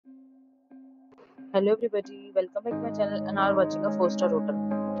Hello everybody, welcome back to my channel and are watching a 4-star hotel.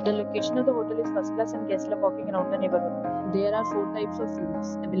 The location of the hotel is first class and guests love walking around the neighborhood. There are 4 types of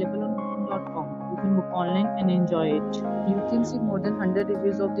rooms available on booking.com. You can book online and enjoy it. You can see more than 100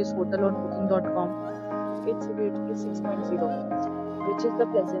 reviews of this hotel on booking.com. Its rating is 6.0, which is the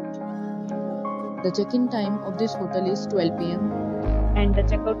pleasant. The check-in time of this hotel is 12 p.m. and the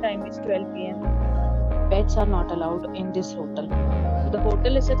check-out time is 12 p.m. Pets are not allowed in this hotel. The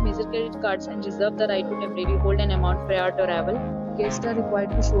hotel accepts major credit cards and reserves the right to temporarily hold an amount prior to arrival. Guests are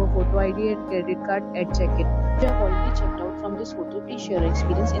required to show a photo ID and credit card at check-in. If you have already checked out from this hotel, please share your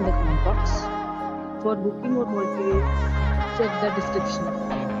experience in the comment box. For booking or more details, check the description.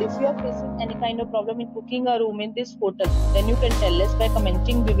 If you are facing any kind of problem in booking a room in this hotel, then you can tell us by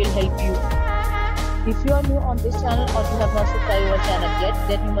commenting. We will help you. If you are new on this channel or you have not subscribed our channel yet,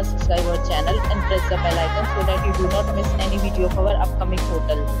 then you must subscribe our channel and press the bell icon so that you do not miss any video of our upcoming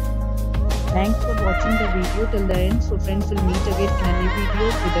hotel. Thanks for watching the video till the end. So friends, will meet again in a new video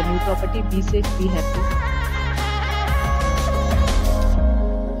with a new property. Be safe, be happy.